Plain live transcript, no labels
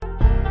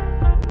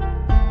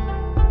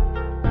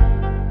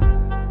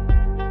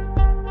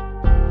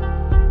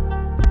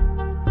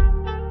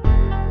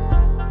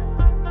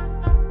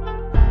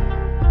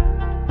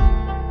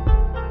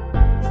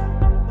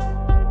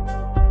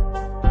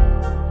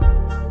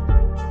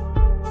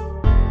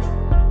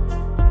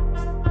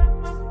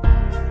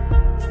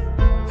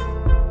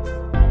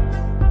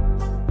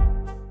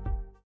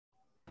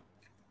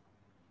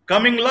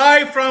Coming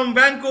live from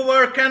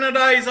Vancouver,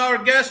 Canada is our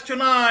guest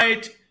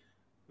tonight.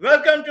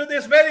 Welcome to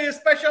this very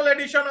special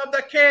edition of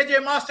the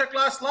KJ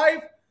Masterclass Live,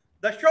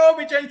 the show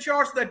which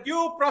ensures that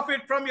you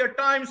profit from your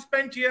time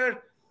spent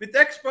here with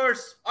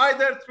experts,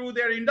 either through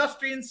their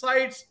industry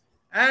insights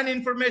and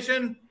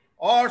information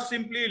or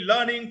simply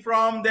learning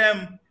from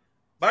them.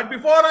 But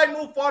before I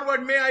move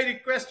forward, may I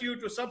request you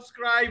to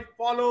subscribe,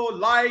 follow,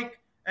 like,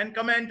 and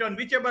comment on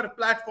whichever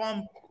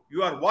platform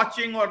you are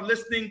watching or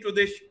listening to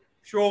this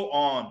show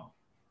on.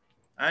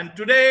 And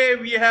today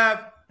we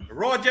have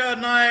Roger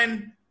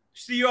Nine,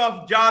 CEO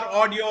of Jar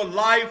Audio,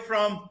 live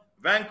from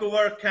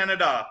Vancouver,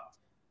 Canada.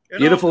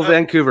 Beautiful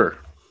Vancouver.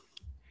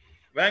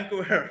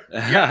 Vancouver.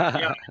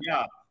 Yeah.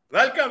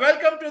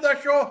 Welcome to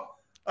the show.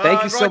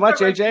 Thank you so much,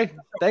 AJ.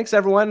 Thanks,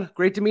 everyone.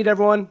 Great to meet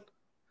everyone.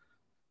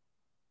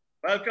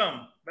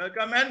 Welcome.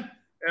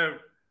 And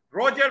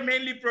Roger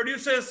mainly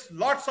produces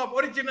lots of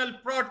original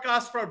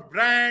broadcasts for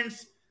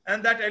brands,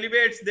 and that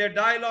elevates their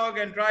dialogue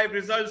and drive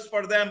results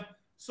for them.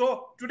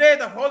 So today,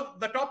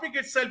 the topic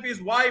itself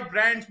is why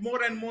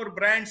more and more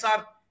brands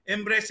are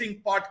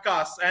embracing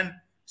podcasts.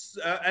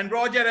 And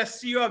Roger, as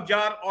CEO of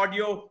Jar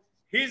Audio,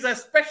 he's a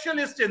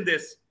specialist in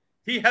this.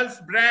 He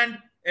helps brand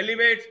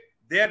elevate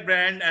their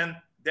brand and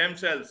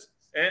themselves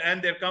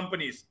and their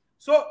companies.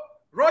 So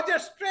Roger,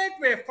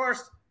 straightway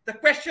first, the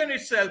question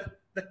itself,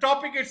 the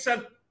topic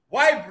itself,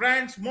 why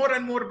more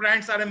and more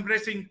brands are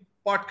embracing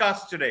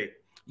podcasts today?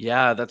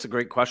 Yeah, that's a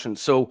great question.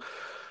 So,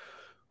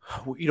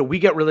 we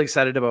get really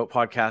excited about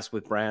podcasts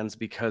with brands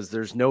because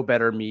there's no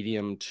better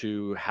medium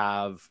to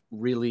have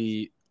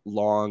really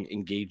long,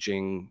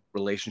 engaging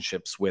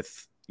relationships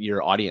with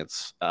your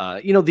audience.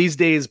 These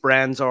days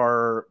brands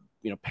are,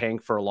 paying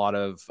for a lot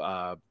of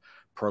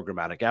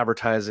programmatic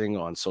advertising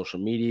on social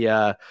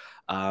media.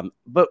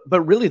 But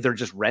really they're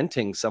just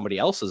renting somebody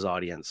else's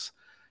audience.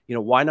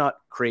 Why not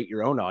create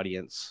your own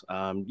audience?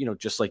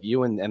 Just like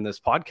you and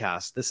this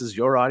podcast, this is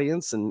your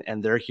audience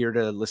and they're here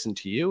to listen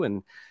to you.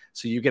 And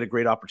so you get a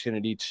great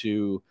opportunity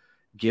to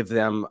give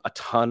them a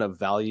ton of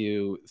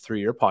value through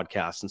your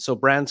podcast. And so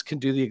brands can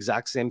do the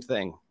exact same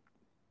thing.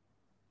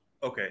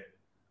 Okay.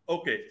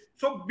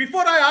 So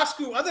before I ask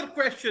you other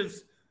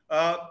questions,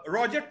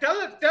 Roger,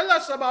 tell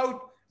us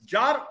about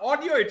Jar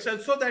Audio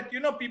itself so that,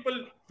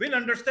 people will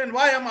understand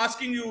why I'm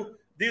asking you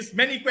these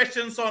many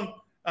questions on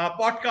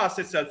podcast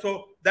itself.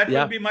 So that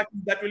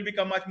will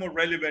become much more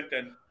relevant.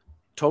 And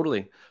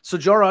totally. So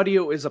Jar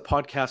Audio is a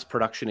podcast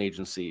production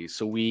agency.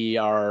 So we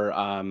are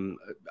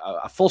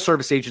a full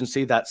service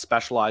agency that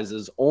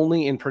specializes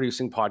only in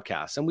producing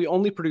podcasts, and we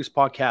only produce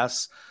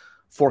podcasts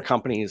for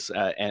companies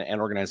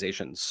and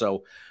organizations.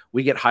 So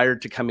we get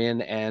hired to come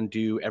in and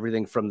do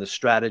everything from the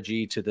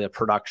strategy to the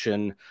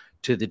production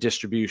to the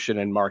distribution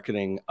and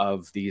marketing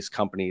of these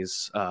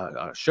companies'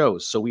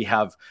 shows. So we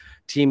have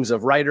teams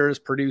of writers,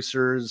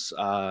 producers,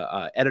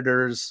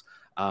 editors,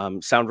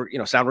 sound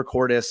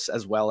recordists,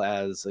 as well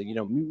as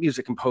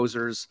music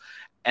composers,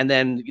 and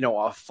then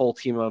a full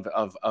team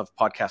of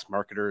podcast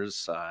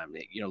marketers,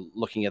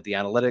 looking at the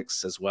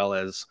analytics as well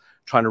as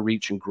trying to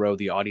reach and grow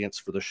the audience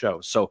for the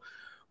show. So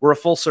we're a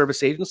full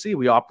service agency.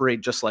 We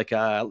operate just like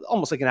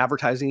almost like an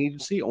advertising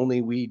agency,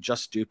 only we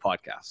just do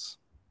podcasts.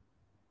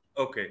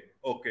 Okay.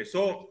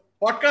 So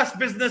podcast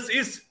business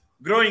is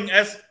growing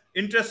as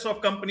interests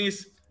of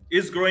companies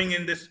is growing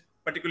in this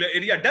particular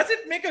area. Does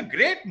it make a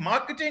great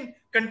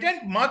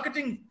content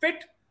marketing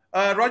fit,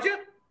 Roger?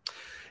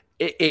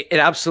 It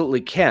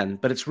absolutely can,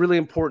 but it's really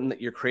important that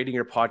you're creating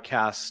your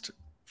podcast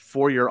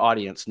for your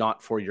audience,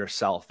 not for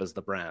yourself as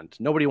the brand.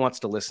 Nobody wants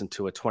to listen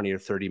to a 20 or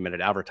 30 minute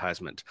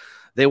advertisement.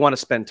 They want to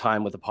spend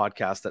time with a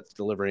podcast that's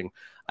delivering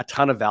a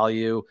ton of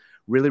value,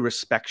 really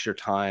respects your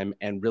time,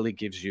 and really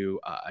gives you,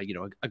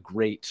 a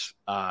great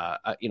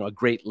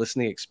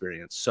listening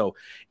experience. So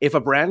if a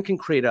brand can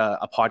create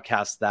a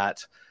podcast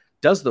that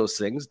does those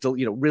things,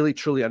 really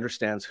truly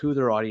understands who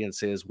their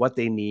audience is, what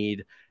they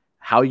need,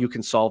 how you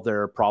can solve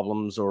their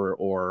problems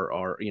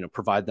or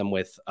provide them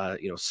with a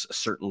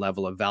certain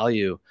level of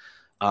value,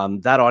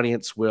 that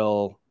audience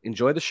will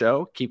enjoy the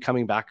show, keep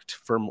coming back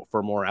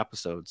for more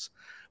episodes.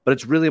 But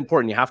it's really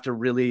important. You have to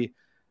really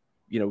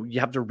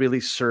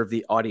serve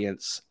the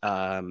audience,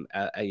 the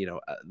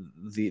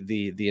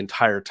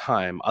entire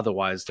time.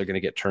 Otherwise, they're going to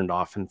get turned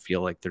off and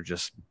feel like they're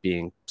just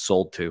being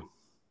sold to.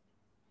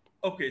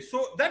 Okay,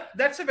 so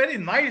that's a very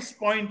nice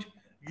point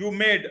you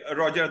made,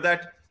 Roger.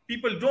 That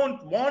people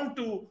don't want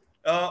to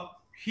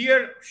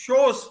hear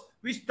shows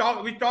which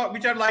are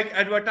like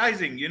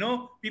advertising.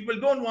 People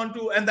don't want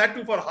to, and that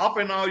too for half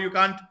an hour. You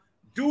can't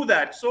do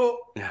that. So,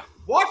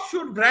 What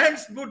should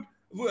brands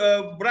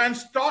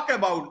talk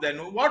about then?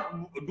 What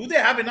do they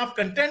have enough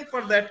content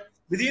for that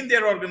within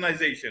their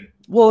organization?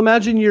 Well,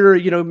 imagine you're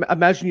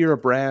a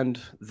brand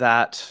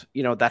that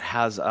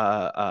has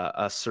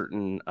a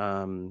certain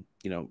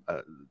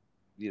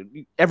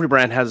every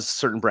brand has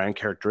certain brand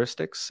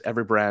characteristics.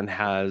 Every brand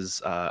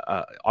has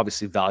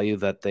obviously value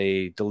that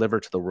they deliver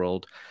to the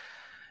world.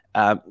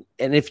 And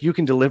if you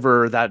can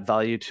deliver that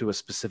value to a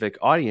specific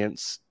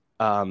audience,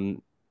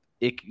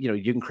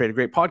 you can create a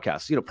great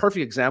podcast.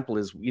 Perfect example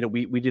is,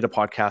 we did a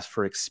podcast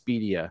for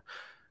Expedia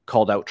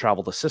called Out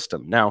Travel the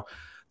System. Now,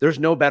 there's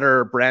no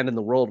better brand in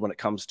the world when it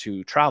comes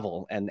to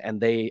travel,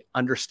 and they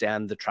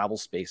understand the travel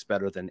space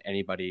better than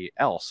anybody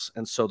else.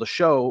 And so the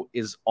show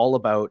is all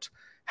about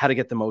how to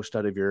get the most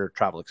out of your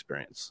travel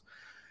experience,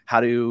 how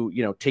to,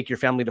 take your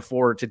family to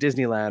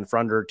Disneyland for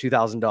under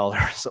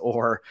 $2,000,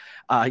 or,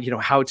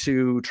 how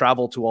to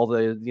travel to all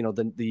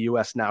the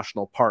U.S.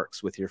 national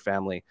parks with your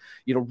family.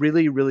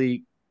 Really,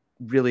 really,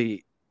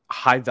 really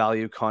high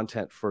value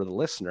content for the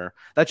listener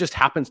that just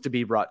happens to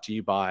be brought to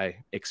you by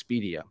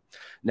Expedia.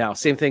 Now,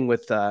 same thing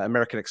with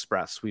American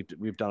Express.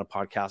 We've done a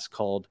podcast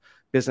called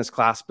Business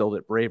Class, Build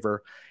It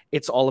Braver.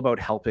 It's all about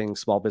helping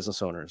small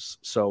business owners.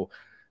 So,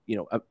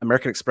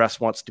 American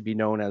Express wants to be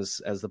known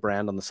as the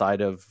brand on the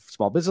side of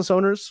small business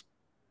owners.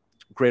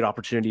 Great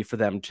opportunity for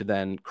them to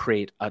then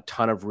create a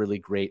ton of really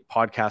great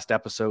podcast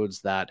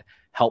episodes that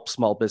help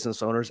small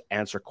business owners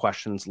answer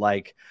questions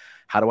like,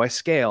 how do I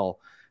scale?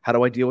 How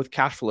do I deal with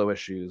cash flow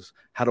issues?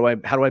 How do I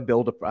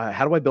build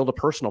a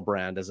personal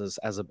brand as a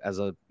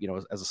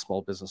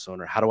small business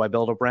owner? How do I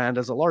build a brand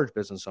as a large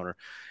business owner?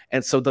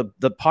 And so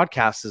the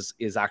podcast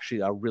is actually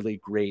a really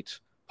great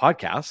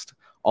podcast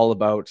all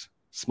about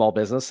small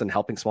business and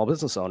helping small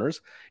business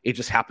owners. It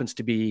just happens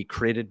to be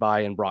created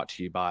by and brought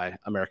to you by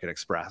American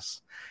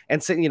Express.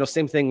 And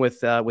same thing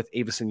with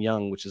Avison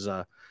Young, which is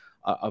an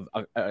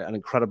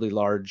incredibly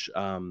large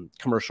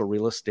commercial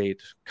real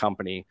estate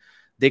company.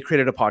 They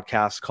created a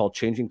podcast called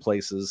Changing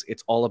Places.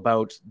 It's all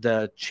about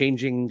the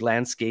changing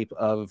landscape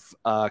of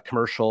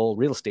commercial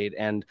real estate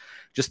and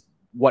just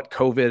what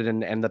COVID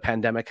and the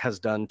pandemic has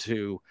done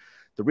to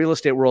the real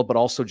estate world, but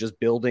also just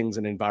buildings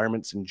and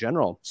environments in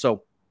general.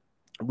 So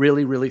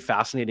really, really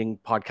fascinating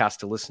podcast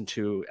to listen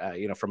to,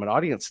 from an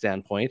audience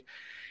standpoint.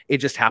 It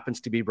just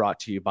happens to be brought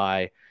to you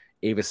by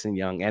Avison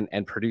Young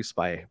and produced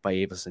by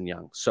Avison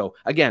Young. So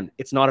again,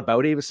 it's not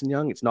about Avison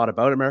Young. It's not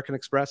about American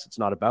Express. It's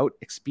not about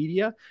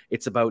Expedia.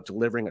 It's about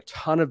delivering a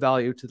ton of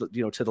value to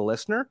the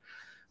listener.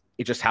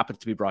 It just happens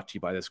to be brought to you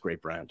by this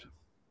great brand.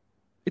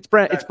 It's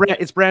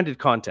branded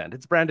content.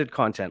 It's branded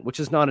content, which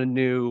is not a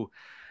new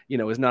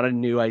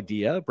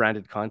idea.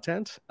 Branded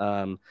content.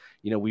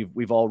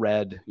 We've all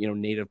read,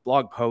 native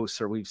blog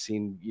posts, or we've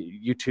seen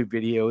YouTube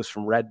videos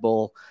from Red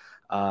Bull.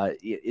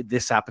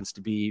 This happens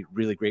to be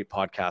really great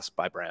podcasts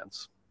by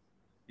brands.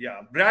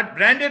 Yeah,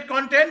 branded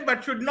content,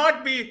 but should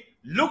not be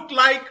look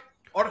like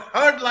or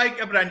heard like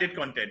a branded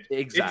content.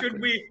 Exactly. It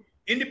should be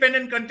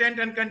independent content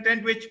and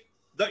content which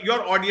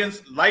your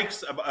audience likes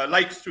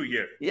to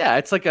hear. Yeah,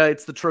 it's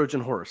the Trojan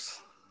horse.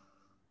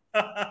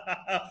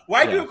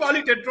 Why do you call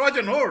it a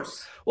Trojan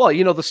horse? Well,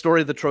 the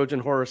story of the Trojan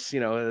horse.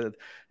 The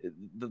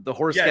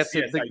horse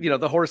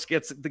the horse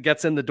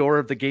gets in the door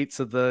of the gates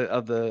of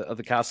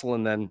the castle,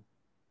 and then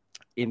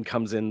in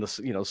comes in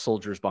the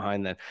soldiers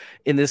behind that.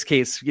 In this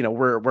case,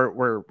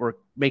 we're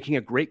making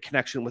a great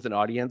connection with an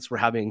audience. We're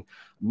having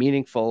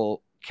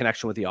meaningful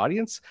connection with the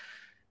audience.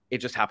 It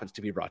just happens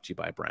to be brought to you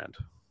by a brand.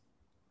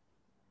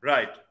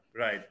 Right.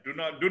 Do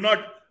not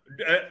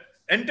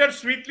enter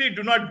sweetly.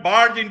 Do not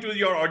barge into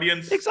your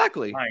audience.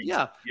 Exactly. Mind.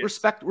 Yeah.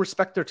 Yes.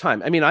 Respect their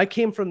time. I mean, I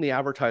came from the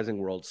advertising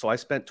world, so I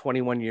spent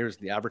 21 years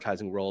in the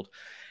advertising world,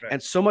 right.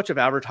 And so much of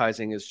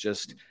advertising is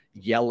just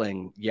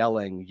yelling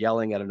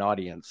at an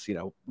audience.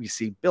 We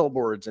see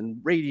billboards and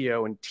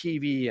radio and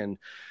TV and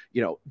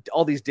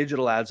all these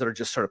digital ads that are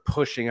just sort of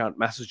pushing out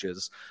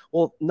messages.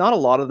 Well, not a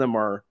lot of them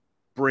are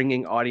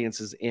bringing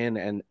audiences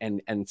in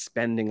and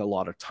spending a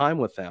lot of time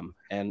with them,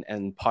 and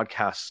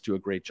podcasts do a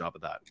great job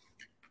of that.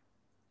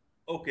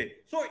 Okay,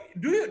 so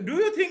do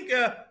you think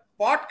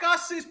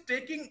podcast is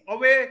taking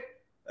away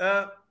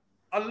a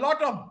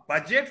lot of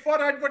budget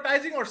for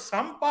advertising, or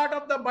some part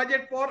of the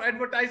budget for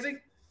advertising?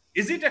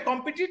 Is it a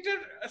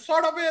competitor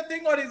sort of a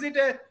thing, or is it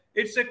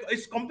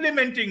it's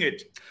complementing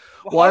it?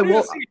 Well,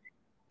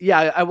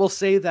 I will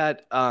say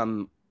that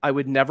I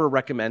would never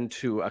recommend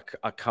to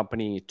a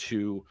company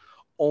to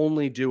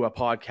only do a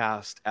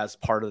podcast as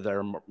part of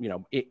their,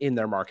 in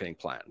their marketing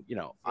plan.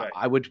 Right.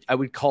 I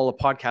would call a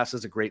podcast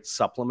as a great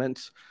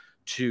supplement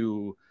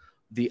to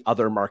the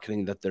other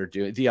marketing that they're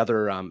doing, the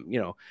other,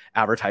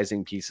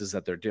 advertising pieces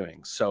that they're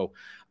doing. So,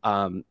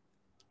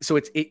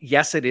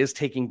 yes, it is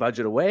taking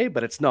budget away,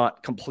 but it's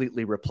not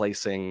completely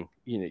replacing,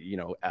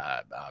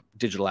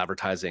 digital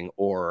advertising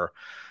or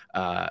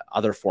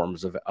other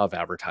forms of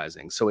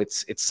advertising. So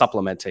it's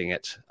supplementing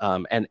it,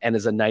 and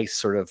is a nice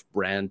sort of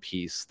brand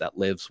piece that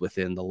lives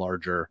within the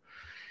larger,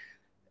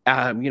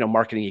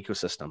 marketing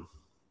ecosystem.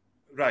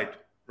 Right.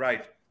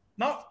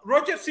 Now,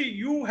 Roger, see,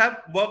 you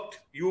have worked,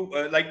 you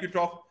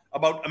talk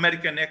about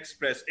American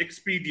Express,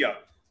 Expedia.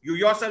 You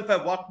yourself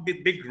have worked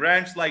with big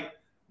brands like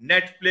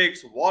Netflix,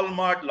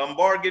 Walmart,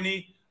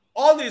 Lamborghini,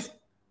 all these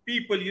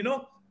people,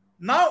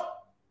 Now,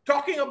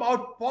 talking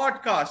about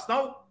podcasts,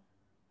 now,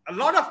 a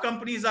lot of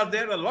companies are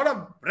there, a lot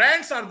of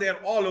brands are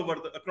there all over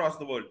across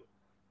the world.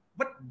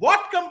 But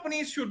what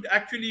companies should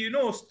actually,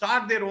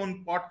 start their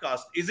own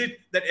podcast? Is it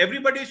that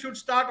everybody should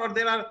start, or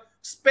there are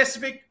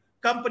specific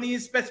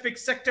companies, specific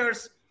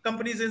sectors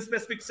companies in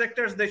specific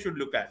sectors they should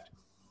look at?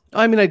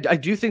 I mean, I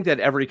do think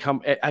that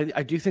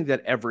I do think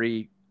that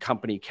every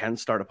company can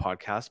start a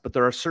podcast, but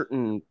there are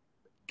certain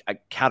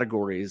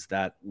categories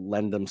that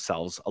lend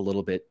themselves a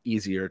little bit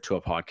easier to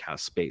a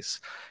podcast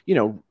space.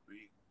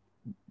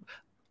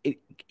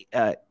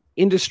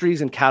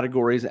 Industries and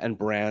categories and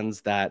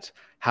brands that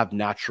have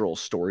natural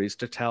stories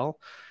to tell,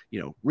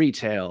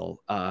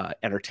 retail,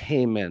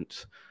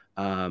 entertainment,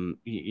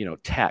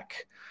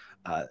 tech,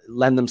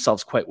 lend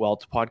themselves quite well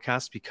to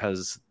podcasts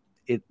because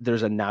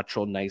there's a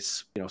natural,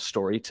 nice,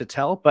 story to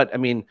tell. But I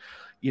mean,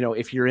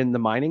 if you're in the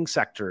mining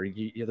sector,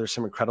 there's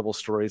some incredible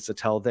stories to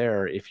tell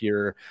there. If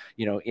you're,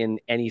 in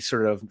any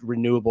sort of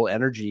renewable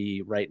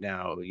energy right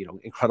now,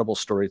 incredible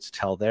stories to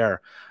tell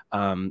there.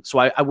 So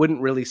I wouldn't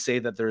really say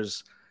that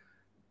there's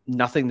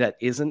nothing that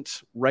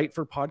isn't right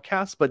for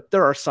podcasts, but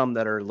there are some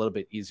that are a little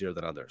bit easier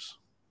than others.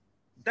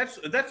 That's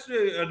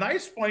a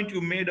nice point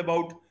you made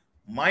about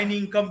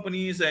mining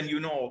companies and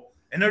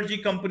energy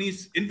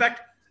companies. In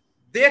fact,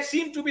 they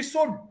seem to be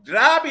so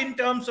drab in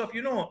terms of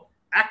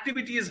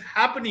activities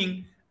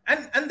happening,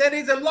 and there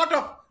is a lot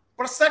of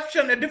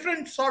perception, a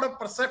different sort of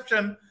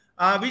perception,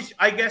 which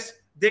I guess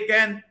they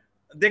can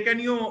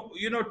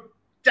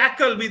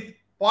tackle with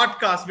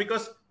podcasts,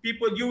 because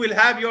you will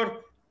have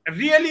your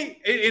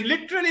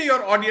literally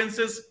your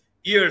audience's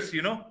ears,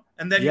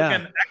 and then you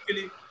can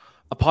actually.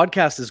 A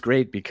podcast is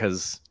great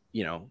because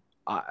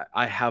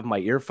I have my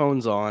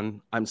earphones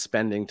on, I'm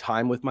spending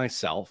time with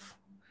myself,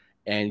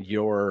 and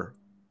you're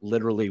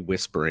literally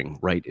whispering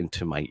right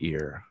into my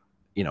ear,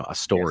 a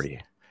story.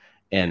 Yes.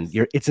 And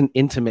it's an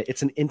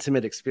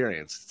intimate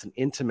experience. It's an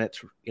intimate,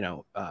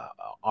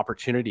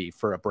 opportunity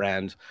for a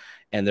brand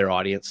and their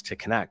audience to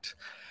connect.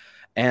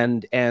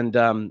 And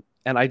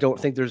I don't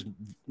think there's,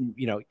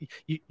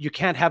 you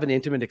can't have an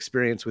intimate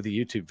experience with a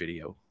YouTube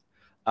video.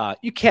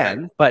 You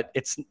can, but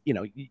it's,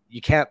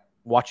 you can't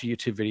watch a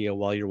YouTube video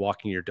while you're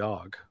walking your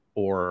dog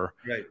or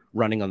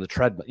running on the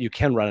treadmill. You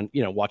can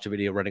watch a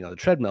video running on the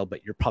treadmill,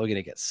 but you're probably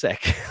going to get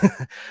sick.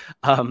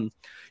 A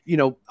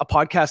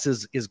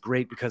podcast is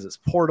great because it's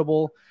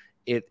portable.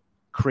 It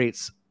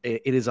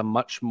is a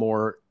much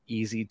more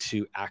easy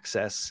to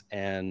access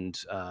and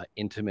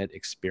intimate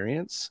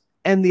experience.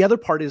 And the other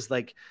part is,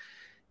 like,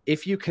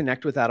 if you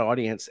connect with that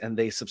audience and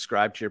they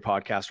subscribe to your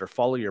podcast or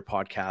follow your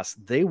podcast,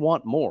 they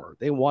want more.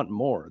 They want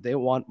more. They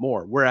want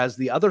more. Whereas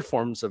the other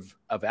forms of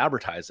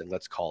advertising,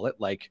 let's call it,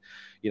 like,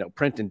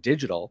 print and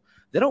digital,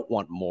 they don't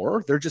want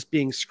more. They're just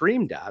being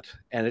screamed at,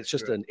 and it's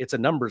just it's a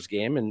numbers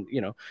game, and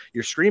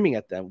you're screaming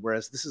at them.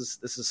 Whereas this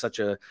is such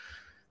an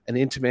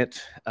intimate,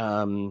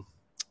 what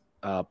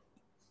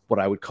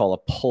I would call a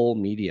pull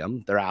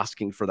medium. They're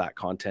asking for that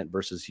content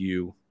versus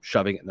you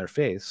shoving it in their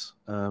face.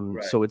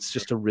 So it's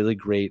just a really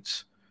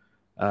great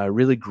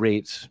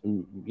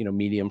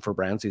medium for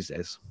brands these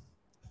days.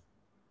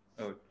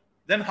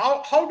 Then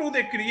how do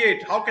they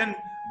create? How can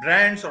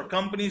brands or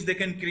companies they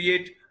can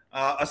create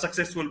a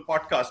successful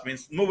podcast?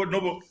 Means no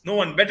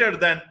one better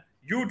than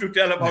you to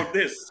tell about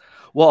this.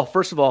 Well,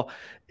 first of all,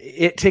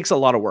 it takes a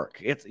lot of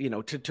work. It's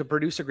to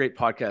produce a great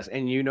podcast,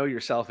 and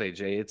yourself,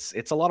 AJ,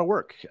 it's a lot of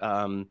work.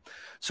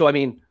 So I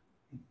mean,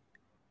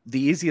 the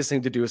easiest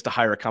thing to do is to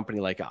hire a company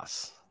like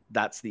us.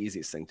 That's the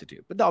easiest thing to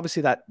do. But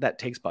obviously that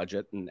takes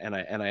budget, and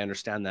I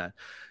understand that.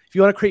 If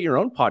you want to create your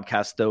own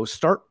podcast, though,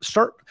 start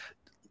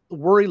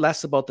worry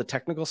less about the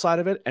technical side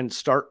of it and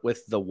start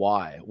with the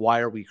why. Why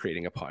are we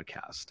creating a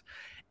podcast?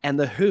 And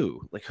the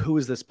who, like, who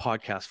is this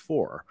podcast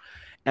for?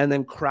 And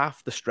then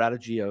craft the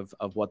strategy of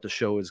what the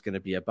show is going to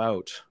be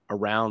about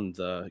around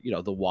the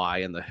why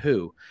and the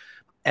who.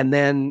 And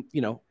then,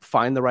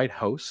 find the right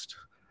host.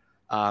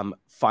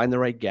 Find the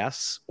right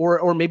guests,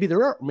 or maybe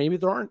there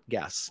aren't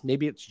guests.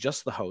 Maybe it's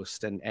just the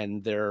host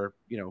and they're,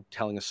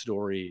 telling a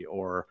story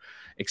or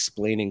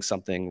explaining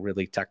something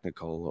really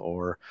technical,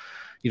 or,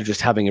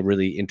 just having a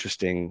really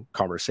interesting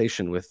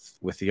conversation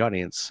with the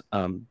audience.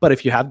 But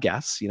if you have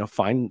guests,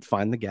 find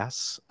the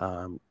guests,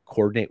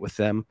 coordinate with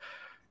them,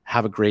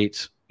 have a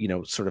great,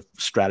 sort of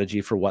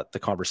strategy for what the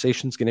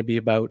conversation is going to be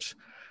about.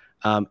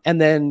 And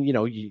then,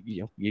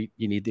 you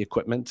need the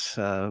equipment.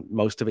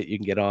 Most of it you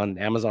can get on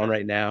Amazon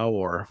right now,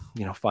 or,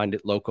 find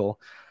it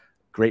local.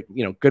 Great,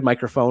 good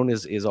microphone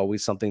is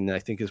always something that I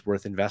think is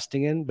worth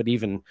investing in. But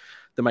even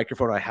the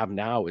microphone I have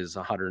now is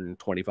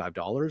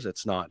 $125.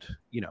 It's not,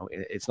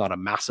 it's not a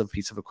massive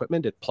piece of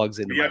equipment. It plugs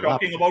into my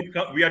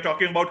laptop. We are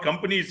talking about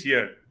companies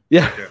here.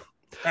 Yeah.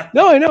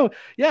 No, I know.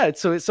 Yeah.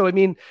 So I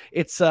mean,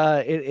 it's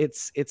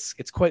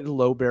quite a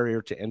low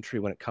barrier to entry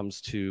when it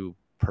comes to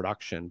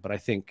production. But I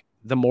think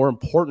the more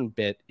important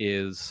bit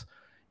is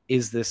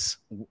the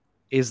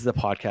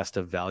podcast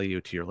of value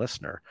to your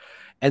listener?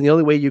 And the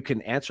only way you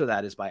can answer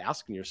that is by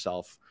asking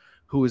yourself,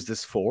 who is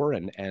this for,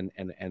 and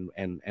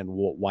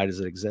why does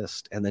it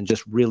exist? And then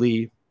just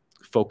really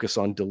focus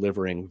on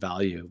delivering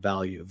value,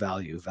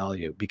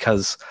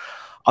 because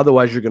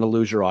otherwise you're going to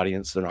lose your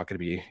audience. They're not going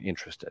to be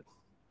interested.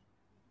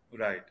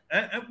 Right.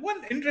 And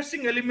one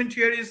interesting element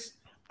here is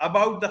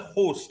about the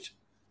host.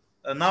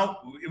 Now,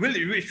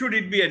 should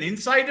it be an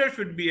insider?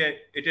 Should it be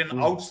an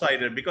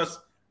outsider? Because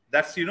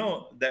that's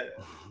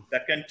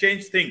that can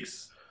change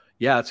things?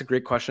 Yeah, that's a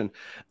great question.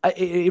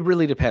 It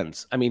really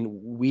depends. I mean,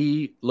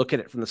 we look at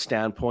it from the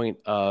standpoint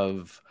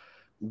of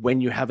when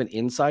you have an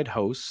inside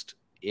host,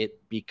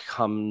 it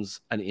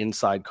becomes an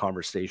inside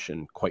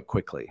conversation quite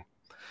quickly.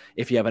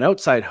 If you have an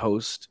outside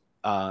host,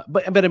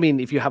 but I mean,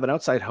 if you have an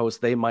outside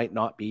host, they might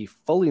not be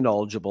fully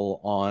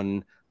knowledgeable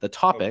on the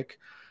topic,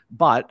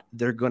 but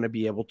they're going to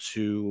be able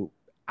to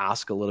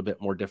ask a little bit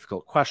more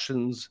difficult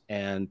questions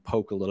and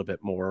poke a little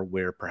bit more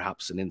where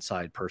perhaps an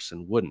inside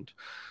person wouldn't.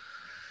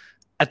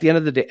 At the end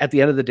of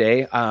the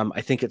day,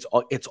 I think it's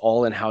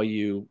all in how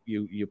you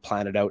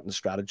plan it out and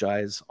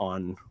strategize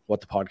on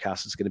what the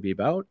podcast is going to be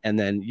about, and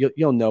then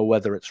you'll know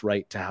whether it's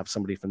right to have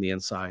somebody from the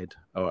inside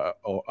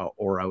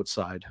or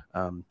outside.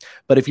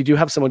 But if you do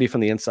have somebody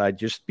from the inside,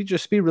 just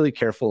be really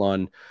careful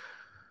on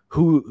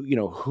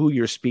who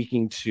you're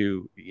speaking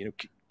to. You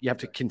have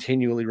to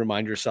continually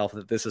remind yourself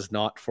that this is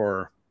not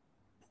for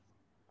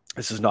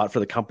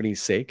the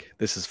company's sake.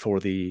 This is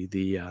for the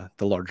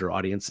larger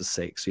audience's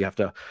sake. So you have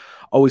to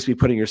always be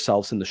putting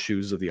yourselves in the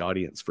shoes of the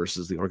audience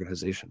versus the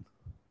organization.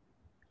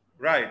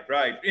 Right.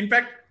 In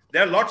fact,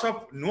 there are lots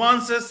of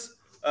nuances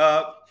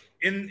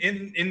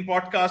in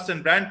podcasts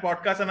and brand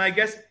podcasts, and I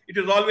guess it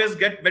will always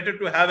get better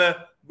to have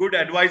a good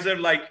advisor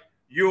like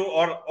you,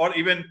 or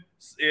even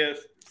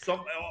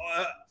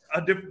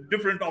a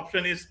different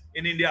option is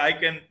in India. I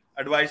can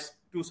advise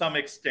to some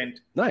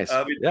extent. Nice.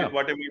 With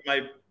whatever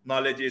my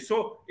knowledge is.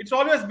 So it's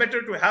always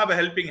better to have a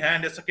helping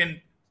hand, a second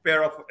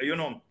pair of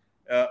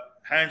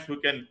hands who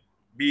can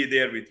be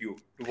there with you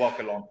to walk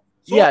along.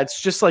 So, yeah,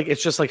 it's just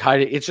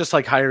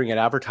like hiring an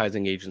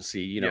advertising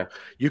agency.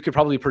 You could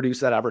probably produce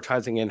that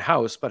advertising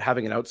in-house, but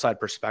having an outside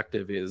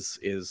perspective is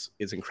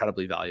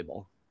incredibly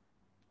valuable.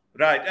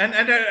 Right, and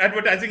an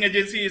advertising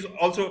agency is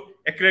also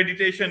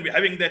accreditation. We're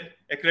having that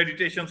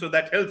accreditation, so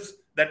that helps.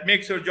 That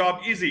makes your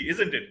job easy,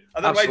 isn't it?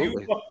 Otherwise,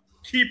 Absolutely. you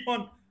keep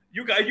on.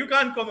 You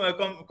can't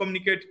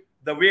communicate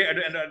the way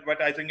an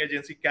advertising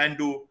agency can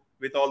do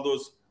with all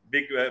those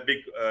big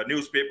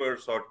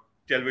newspapers or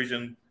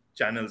television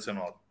channels and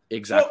all.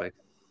 Exactly. So,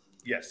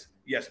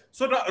 yes.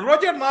 So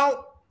Roger,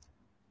 now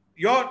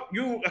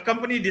a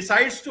company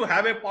decides to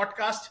have a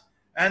podcast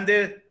and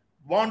they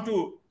want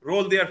to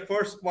roll their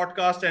first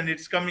podcast and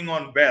it's coming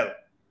on well.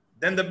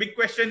 Then the big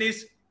question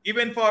is,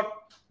 even for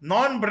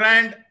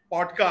non-brand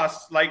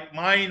podcasts like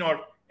mine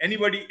or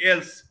anybody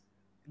else,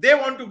 they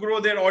want to grow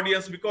their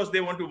audience because they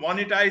want to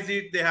monetize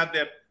it. They have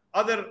their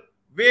other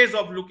ways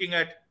of looking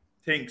at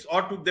things,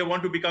 or they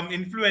want to become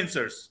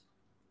influencers.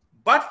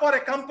 But for a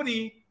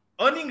company,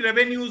 earning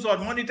revenues or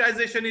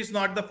monetization is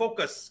not the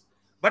focus.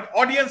 But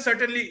audience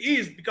certainly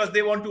is, because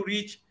they want to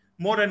reach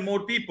more and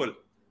more people.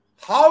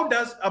 How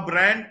does a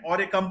brand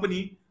or a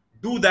company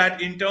do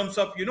that in terms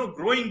of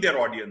growing their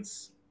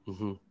audience?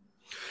 Mm-hmm.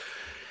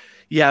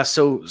 Yeah,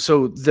 so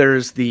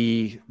there's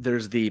the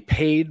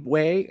paid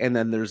way and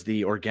then there's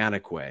the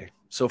organic way.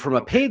 So from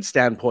a paid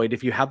standpoint,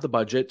 if you have the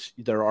budget,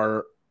 there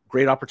are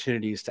great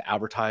opportunities to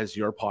advertise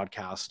your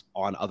podcast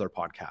on other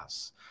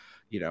podcasts.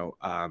 You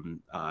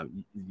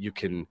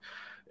can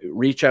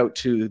reach out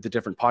to the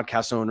different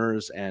podcast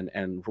owners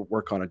and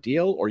work on a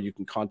deal, or you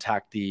can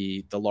contact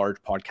the large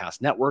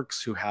podcast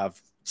networks who have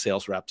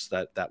sales reps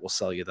that will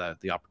sell you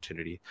the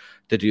opportunity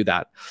to do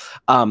that.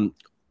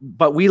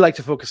 But we like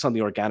to focus on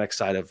the organic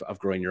side of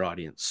growing your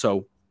audience.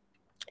 So,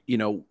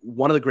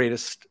 one of the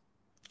greatest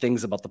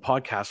things about the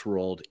podcast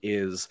world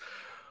is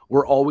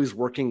we're always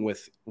working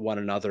with one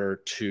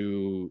another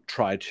to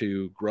try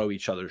to grow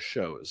each other's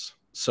shows.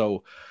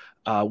 So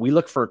we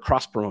look for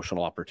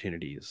cross-promotional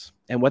opportunities.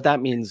 And what that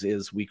means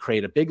is we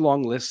create a big,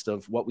 long list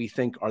of what we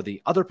think are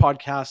the other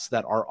podcasts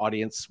that our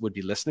audience would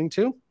be listening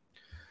to.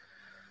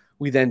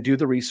 We then do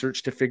the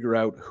research to figure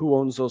out who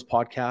owns those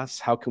podcasts.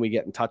 How can we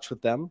get in touch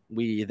with them?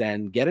 We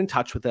then get in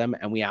touch with them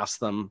and we ask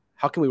them,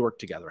 how can we work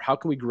together? How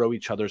can we grow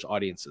each other's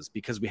audiences?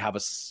 Because we have a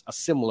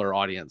similar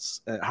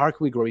audience. How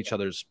can we grow each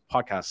other's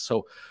podcasts?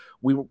 So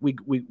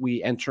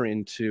we enter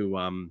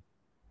into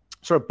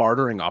sort of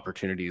bartering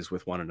opportunities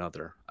with one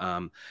another.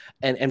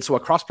 And so a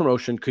cross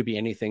promotion could be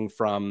anything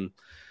from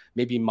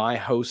maybe my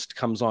host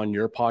comes on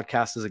your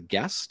podcast as a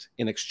guest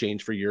in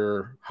exchange for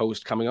your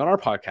host coming on our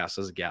podcast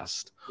as a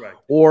guest. Right.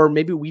 Or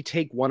maybe we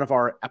take one of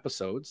our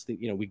episodes, we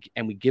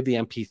give the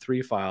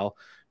MP3 file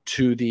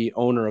to the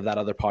owner of that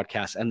other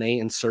podcast and they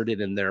insert it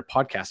in their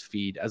podcast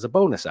feed as a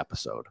bonus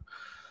episode.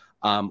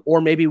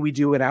 Or maybe we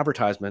do an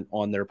advertisement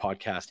on their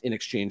podcast in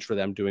exchange for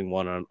them doing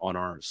one on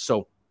ours.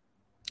 So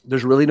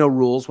there's really no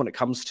rules when it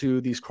comes to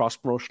these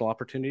cross-promotional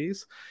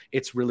opportunities.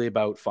 It's really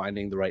about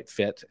finding the right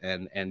fit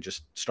and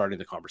just starting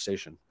the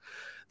conversation.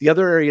 The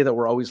other area that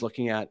we're always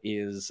looking at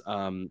is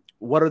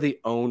what are the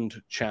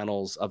owned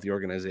channels of the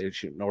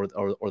organization or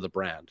the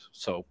brand.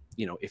 So,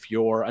 if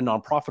you're a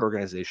nonprofit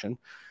organization,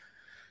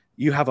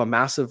 you have a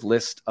massive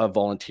list of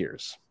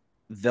volunteers.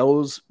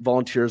 those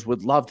volunteers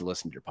would love to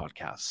listen to your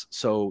podcasts.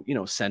 So,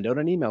 send out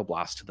an email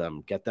blast to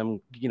them, get them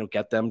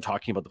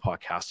talking about the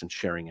podcast and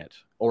sharing it.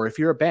 Or if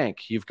you're a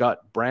bank, you've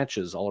got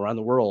branches all around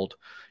the world,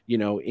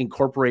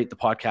 incorporate the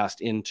podcast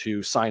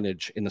into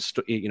signage in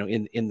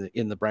the,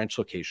 in the branch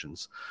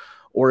locations.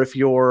 Or if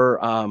you're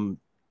a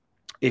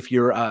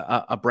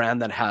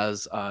brand that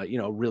has,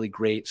 really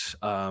great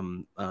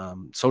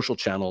social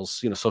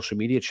channels, social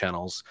media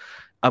channels,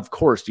 of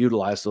course,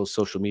 utilize those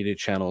social media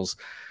channels,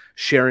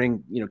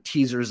 sharing,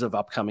 teasers of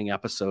upcoming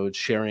episodes,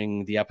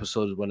 sharing the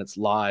episode when it's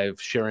live,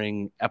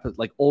 sharing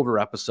like older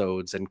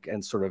episodes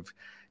and sort of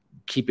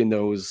keeping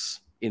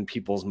those in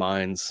people's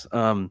minds.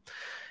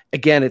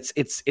 Again, it's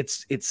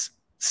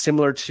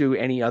similar to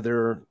any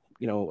other,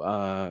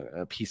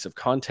 piece of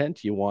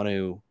content. You want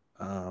to,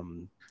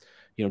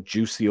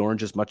 juice the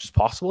orange as much as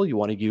possible. You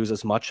want to use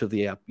as much of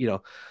the,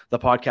 the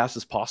podcast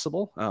as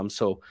possible.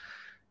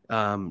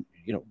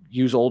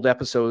 Use old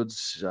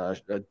episodes,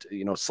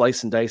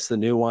 slice and dice the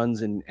new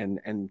ones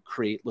and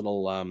create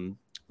little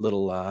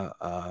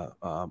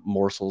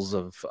morsels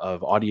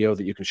of audio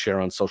that you can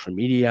share on social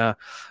media.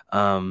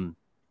 And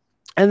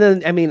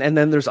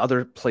then there's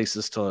other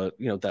places to,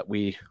 that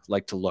we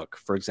like to look.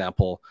 For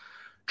example,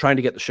 trying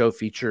to get the show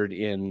featured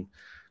in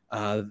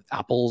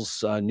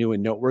Apple's new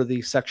and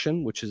noteworthy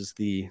section, which is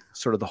the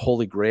sort of the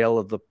holy grail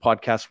of the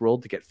podcast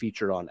world, to get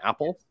featured on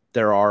Apple.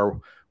 There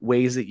are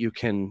ways that you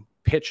can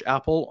pitch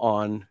Apple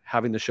on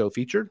having the show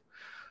featured.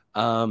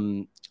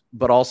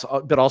 But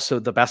also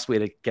the best way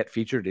to get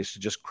featured is to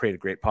just create a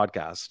great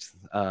podcast.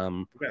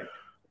 Right.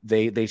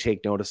 They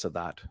take notice of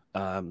that.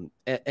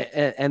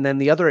 And then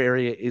the other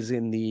area is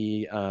in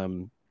the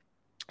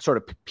sort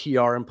of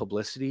PR and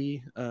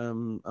publicity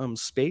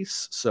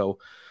space. So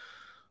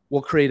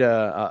we'll create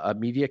a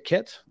media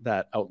kit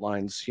that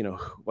outlines,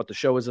 what the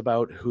show is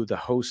about, who the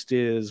host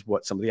is,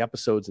 what some of the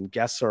episodes and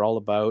guests are all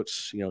about,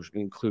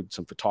 include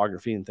some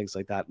photography and things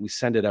like that. We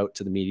send it out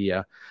to the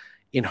media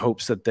in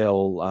hopes that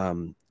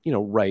they'll,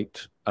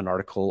 write an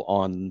article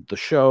on the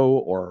show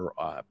or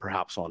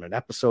perhaps on an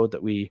episode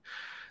that we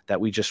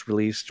just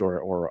released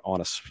or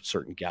on a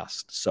certain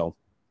guest. So,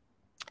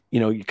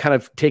 you kind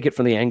of take it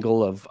from the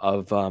angle of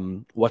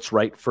what's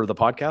right for the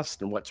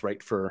podcast and what's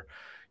right for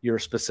your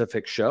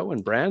specific show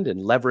and brand,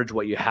 and leverage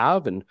what you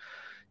have. And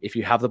if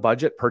you have the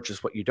budget,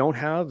 purchase what you don't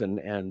have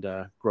and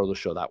grow the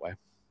show that way.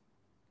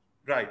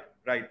 Right.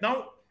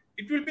 Now,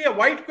 it will be a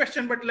wide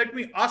question, but let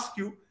me ask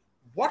you,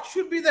 what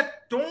should be the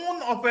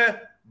tone of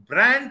a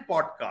brand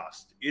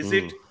podcast?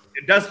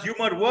 Does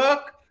humor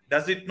work?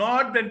 Does it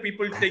not? Then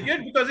people take it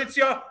because it's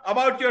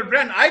about your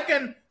brand. I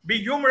can be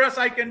humorous.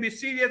 I can be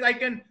serious. I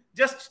can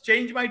just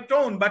change my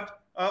tone, but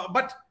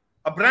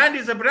a brand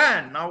is a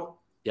brand. Now,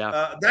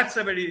 that's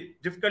a very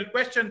difficult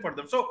question for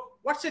them. So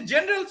what's a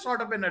general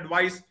sort of an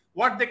advice,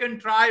 what they can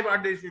try,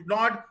 what they should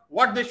not,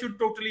 what they should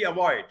totally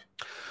avoid?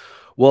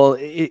 Well,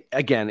 it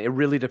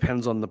really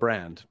depends on the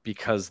brand,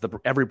 because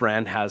every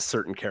brand has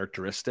certain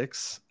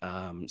characteristics.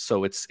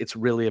 So it's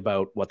really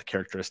about what the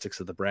characteristics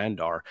of the brand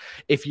are.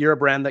 If you're a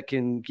brand that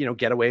can,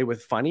 get away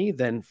with funny,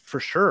 then for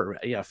sure,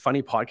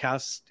 funny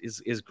podcast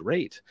is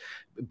great.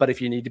 But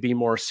if you need to be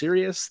more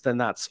serious, then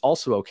that's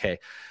also okay.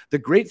 The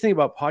great thing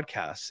about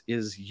podcasts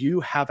is you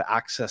have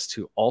access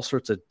to all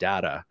sorts of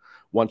data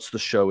once the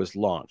show is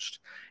launched.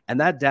 And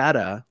that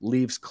data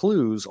leaves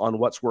clues on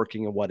what's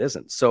working and what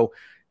isn't. So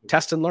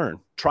test and learn.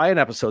 Try an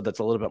episode that's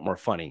a little bit more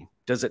funny.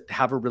 Does it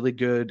have a really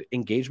good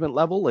engagement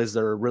level? Is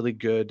there a really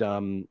good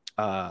amount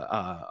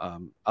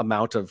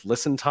of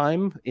listen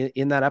time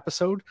in that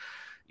episode?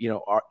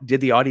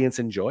 Did the audience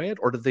enjoy it,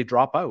 or did they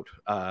drop out?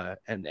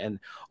 And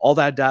all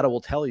that data will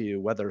tell you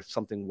whether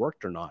something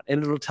worked or not.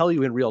 And it'll tell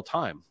you in real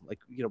time, like,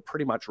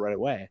 pretty much right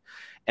away.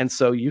 And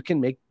so you can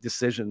make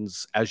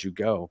decisions as you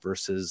go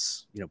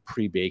versus,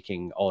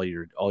 pre-baking all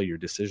your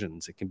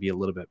decisions. It can be a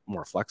little bit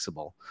more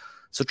flexible.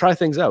 So try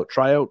things out,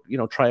 try out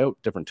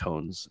different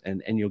tones,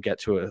 and you'll get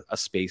to a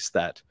space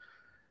that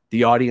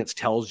the audience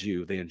tells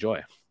you they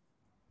enjoy.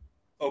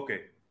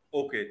 Okay.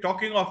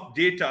 Talking of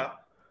data,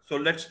 so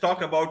let's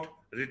talk about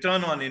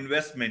return on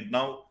investment.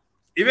 Now,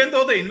 even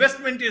though the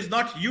investment is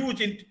not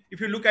huge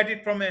if you look at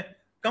it from a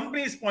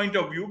company's point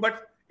of view,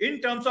 but in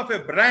terms of a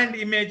brand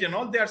image and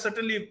all, they are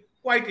certainly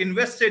quite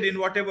invested in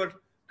whatever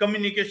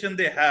communication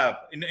they have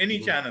in any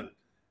channel.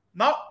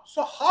 Now,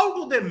 so how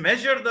do they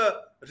measure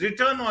the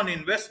return on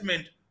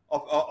investment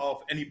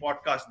of any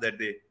podcast that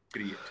they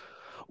create?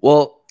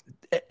 Well,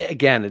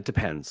 again, it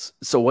depends.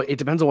 So it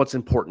depends on what's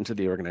important to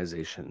the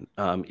organization.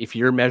 If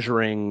you're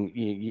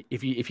measuring,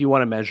 if you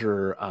want to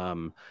measure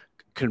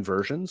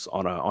conversions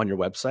on your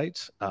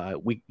website,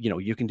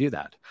 you can do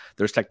that.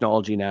 There's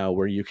technology now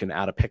where you can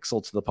add a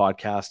pixel to the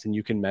podcast, and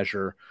you can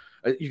measure.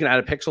 You can add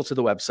a pixel to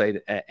the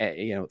website,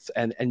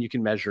 and you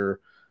can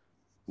measure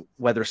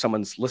whether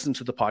someone's listened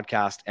to the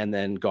podcast and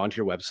then gone to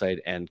your website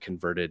and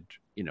converted,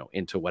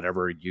 into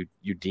whatever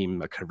you deem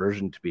a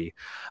conversion to be.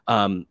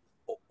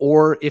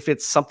 Or if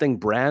it's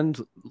something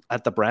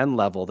at the brand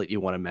level that you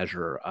want to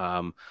measure.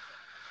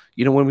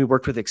 When we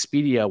worked with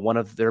Expedia, one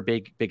of their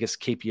biggest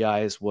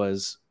KPIs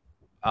was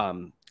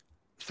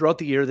throughout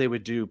the year, they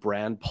would do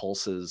brand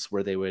pulses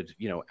where they would,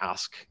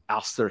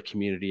 ask their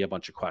community a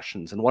bunch of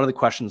questions. And one of the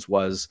questions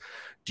was,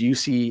 do you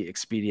see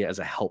Expedia as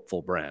a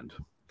helpful brand?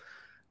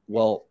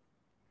 Well,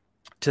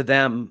 to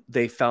them,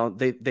 they found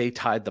they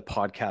tied the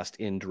podcast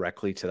in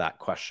directly to that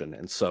question.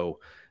 And so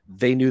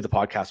they knew the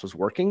podcast was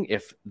working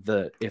if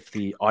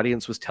the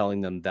audience was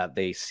telling them that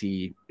they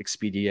see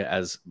Expedia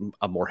as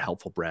a more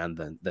helpful brand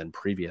than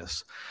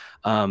previous.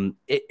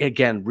 It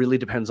again really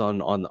depends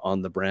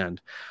on the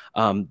brand.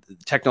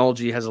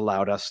 Technology has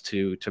allowed us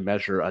to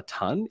measure a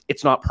ton.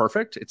 It's not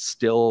perfect. It's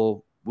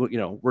still,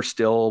 we're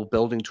still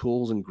building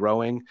tools and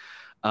growing.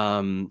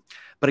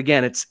 But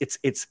again,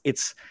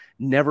 it's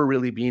never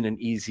really been an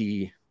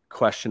easy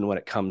question when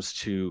it comes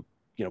to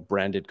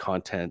branded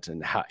content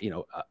and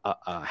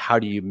how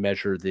do you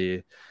measure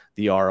the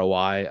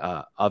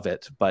ROI of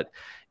it. But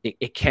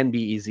it can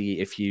be easy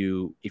if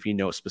you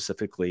know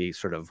specifically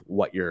sort of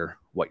what you're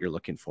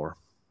looking for.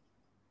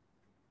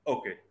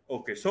 Okay.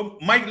 So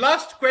my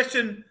last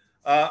question,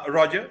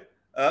 Roger,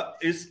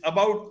 is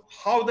about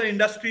how the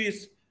industry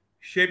is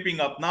shaping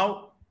up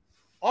now.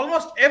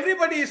 Almost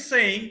everybody is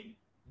saying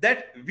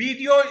that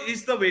video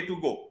is the way to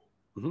go,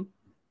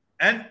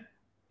 and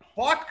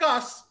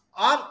podcasts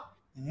are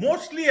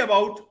mostly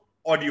about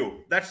audio.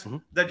 That's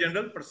the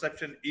general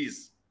perception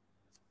is.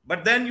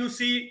 But then you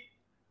see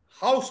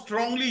how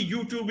strongly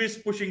YouTube is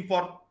pushing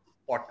for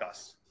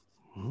podcasts.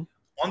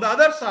 On the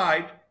other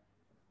side,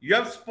 you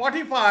have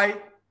Spotify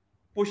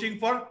pushing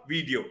for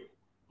video,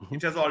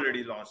 which has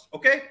already launched.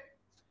 Okay.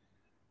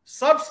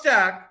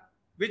 Substack,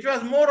 which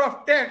was more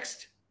of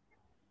text,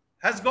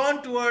 has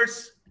gone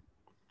towards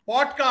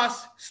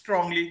podcasts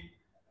strongly.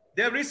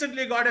 They have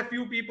recently got a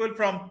few people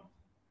from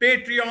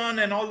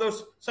Patreon and all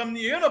those,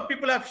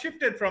 people have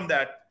shifted from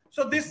that.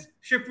 So this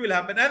shift will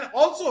happen. And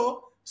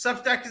also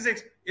Substack is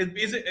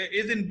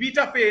in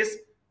beta phase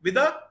with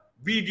a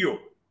video.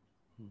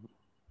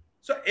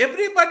 So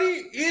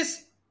everybody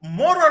is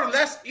more or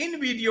less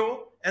in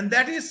video, and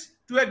that is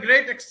to a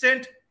great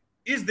extent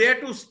is there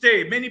to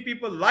stay. Many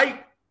people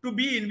like to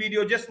be in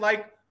video, just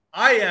like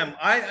I am.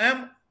 I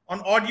am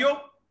on audio.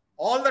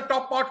 All the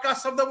top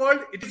podcasts of the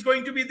world, it is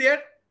going to be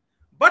there.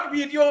 But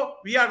video,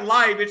 we are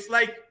live. It's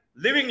like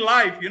living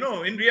life,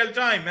 in real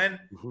time. And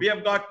we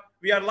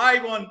are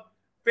live on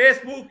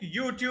Facebook,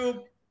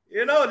 YouTube,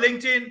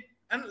 LinkedIn,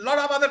 and a lot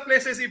of other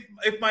places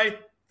if my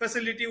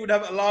facility would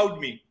have allowed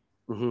me.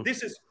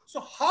 So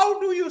how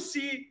do you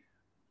see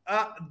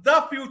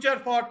the future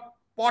for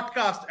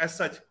podcast as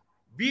such?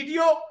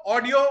 Video,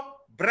 audio,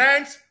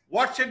 brands,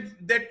 what should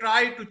they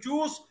try to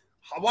choose?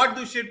 What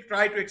they should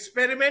try to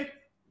experiment?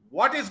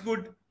 What is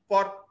good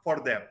for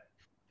them?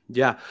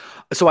 Yeah.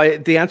 So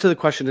the answer to the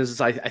question is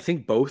I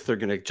think both are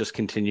going to just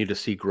continue to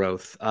see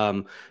growth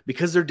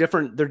because they're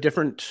different. They're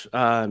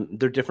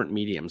different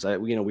mediums.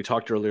 We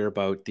talked earlier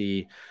about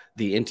the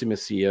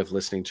intimacy of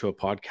listening to a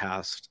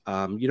podcast.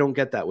 You don't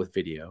get that with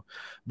video,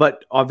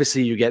 but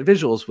obviously you get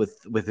visuals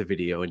with a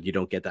video, and you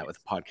don't get that with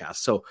a podcast.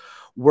 So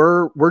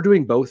we're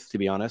doing both, to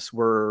be honest.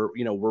 We're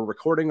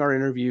recording our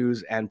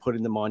interviews and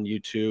putting them on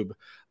YouTube.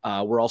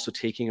 We're also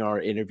taking our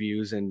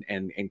interviews and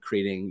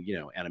creating,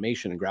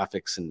 animation and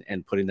graphics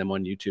and putting them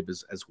on YouTube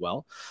as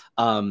well.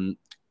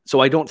 So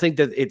I don't think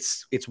that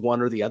it's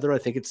one or the other. I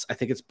think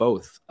it's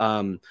both.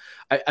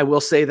 I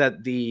will say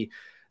that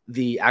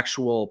the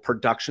actual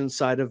production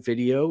side of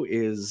video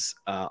is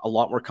a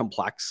lot more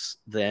complex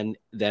than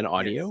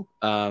audio.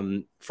 Yes.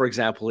 For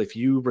example, if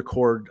you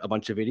record a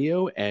bunch of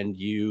video and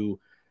you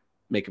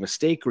make a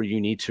mistake or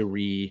you need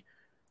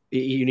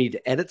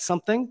to edit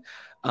something,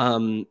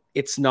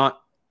 it's not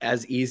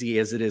as easy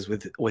as it is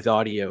with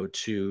audio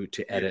to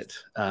edit.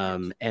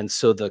 And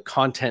so the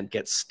content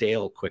gets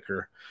stale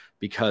quicker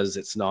because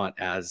it's not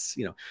as,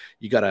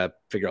 you got to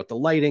figure out the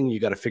lighting,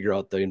 you got to figure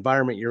out the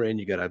environment you're in,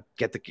 you got to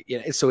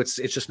get so it's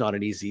just not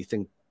an easy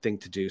thing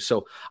to do.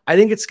 So I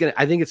think it's going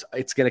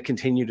to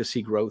continue to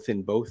see growth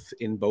in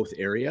both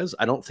areas.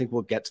 I don't think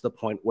we'll get to the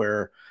point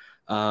where,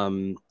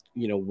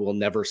 we'll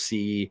never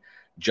see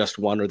just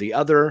one or the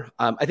other.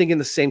 I think in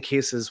the same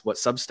case as what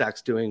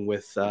Substack's doing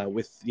with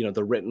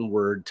the written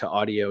word to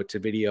audio to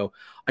video,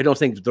 I don't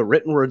think the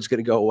written word's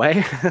going to go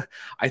away.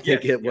 I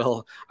think it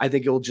will. I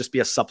think it will just be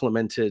a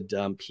supplemented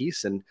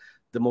piece. And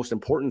the most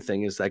important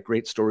thing is that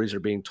great stories are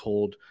being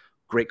told,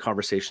 great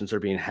conversations are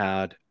being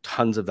had,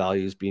 tons of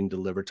values being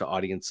delivered to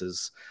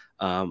audiences.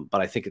 But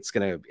I think it's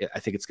going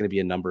to be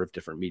a number of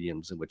different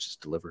mediums in which it's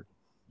delivered.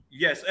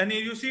 Yes, and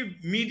you see,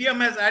 Medium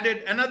has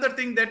added another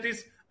thing that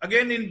is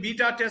again in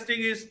beta testing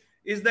is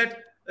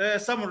that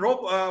some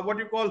robot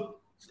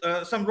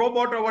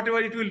or whatever,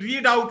 it will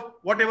read out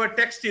whatever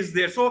text is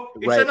there. So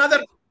it's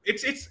right.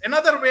 It's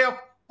another way of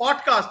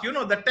podcast.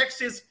 The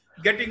text is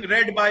getting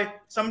read by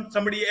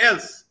somebody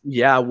else.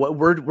 Yeah,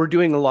 we're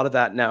doing a lot of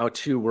that now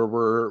too, where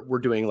we're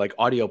doing like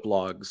audio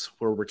blogs,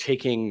 where we're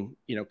taking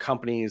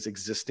companies'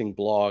 existing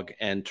blog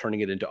and turning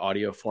it into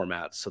audio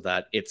formats so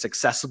that it's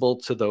accessible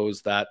to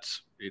those that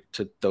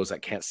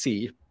can't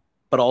see,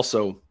 but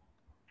also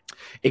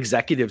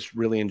executives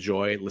really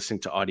enjoy listening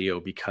to audio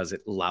because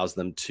it allows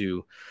them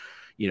to,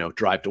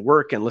 drive to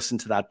work and listen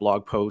to that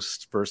blog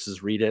post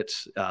versus read it,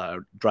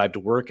 drive to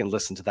work and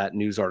listen to that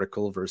news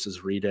article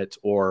versus read it,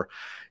 or,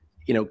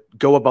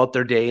 go about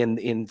their day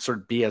and sort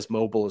of be as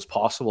mobile as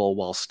possible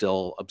while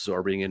still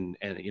absorbing and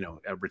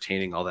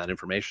retaining all that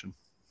information.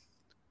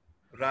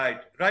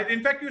 Right.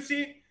 In fact, you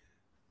see,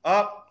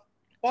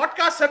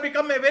 podcasts have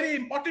become a very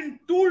important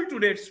tool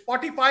today.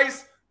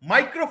 Spotify's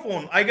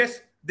microphone, I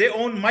guess they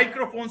own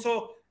microphone,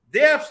 so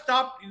they have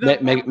stopped.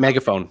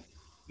 Megaphone.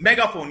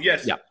 Megaphone,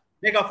 yes. Yeah.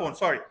 Megaphone,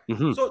 sorry.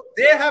 Mm-hmm. So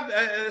they have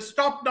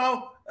stopped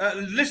now.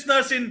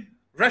 Listeners in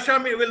Russia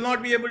will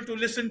not be able to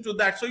listen to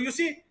that. So you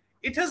see,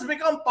 it has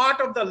become part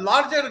of the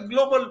larger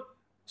global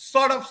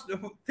sort of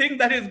thing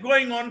that is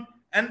going on.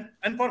 And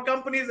for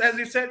companies, as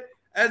you said,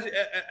 as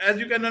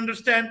you can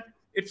understand,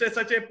 it's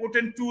such a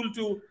potent tool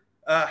to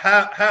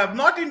have,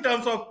 not in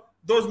terms of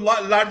those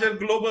larger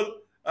global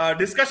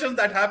discussions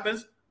that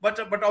happens, but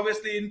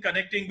obviously in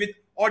connecting with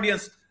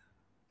audience.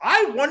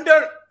 I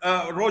wonder,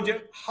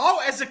 Roger, how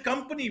as a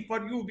company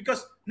for you,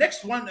 because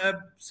next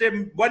say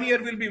 1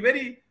 year will be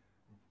very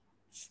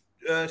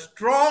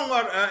strong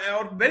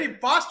or very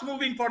fast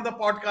moving for the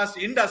podcast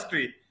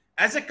industry.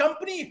 As a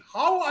company,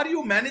 how are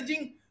you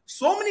managing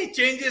so many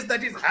changes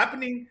that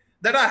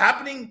are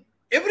happening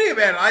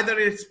everywhere, either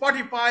it's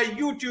Spotify,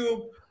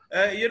 YouTube,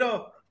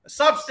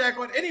 Substack,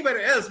 or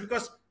anywhere else,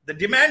 because the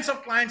demands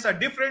of clients are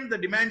different. The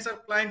demands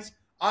of clients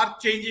are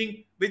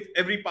changing with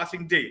every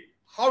passing day.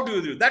 How do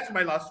you do? That's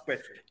my last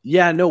question.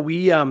 Yeah, no,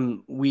 it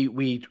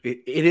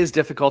is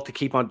difficult to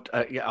keep on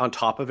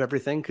top of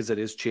everything because it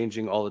is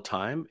changing all the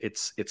time.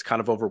 It's kind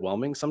of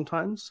overwhelming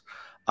sometimes.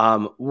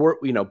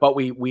 But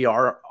we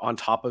are on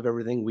top of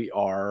everything. We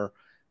are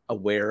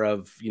aware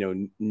of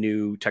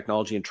new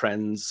technology and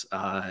trends.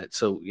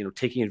 So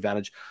taking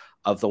advantage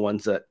of the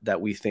ones that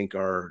we think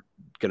are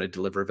going to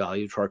deliver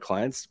value to our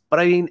clients.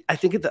 But I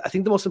think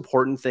the most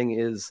important thing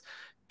is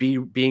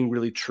being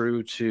really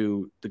true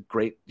to the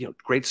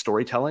great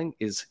storytelling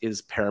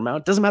is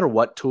paramount. It doesn't matter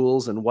what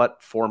tools and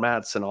what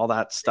formats and all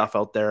that stuff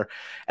out there.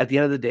 At the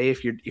end of the day,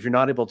 if you're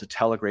not able to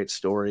tell a great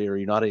story or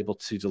you're not able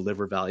to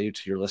deliver value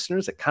to your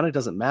listeners, it kind of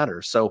doesn't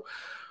matter. So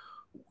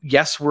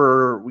yes,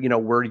 we're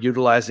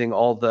utilizing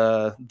all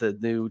the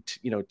new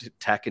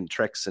tech and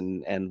tricks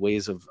and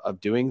ways of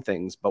doing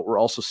things, but we're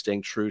also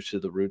staying true to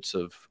the roots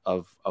of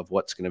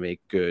what's going to make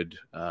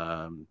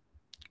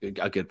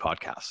a good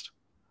podcast.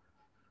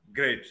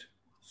 Great.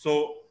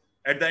 So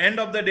at the end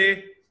of the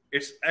day,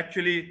 it's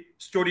actually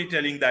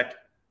storytelling that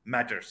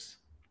matters.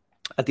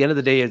 At the end of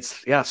the day,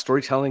 it's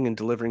storytelling and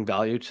delivering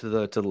value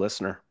to the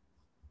listener.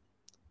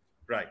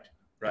 Right.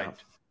 Yeah.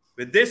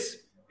 With this,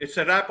 it's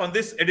a wrap on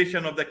this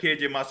edition of the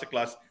KJ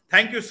Masterclass.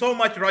 Thank you so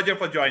much, Roger,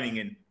 for joining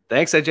in.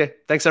 Thanks, AJ.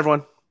 Thanks,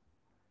 everyone.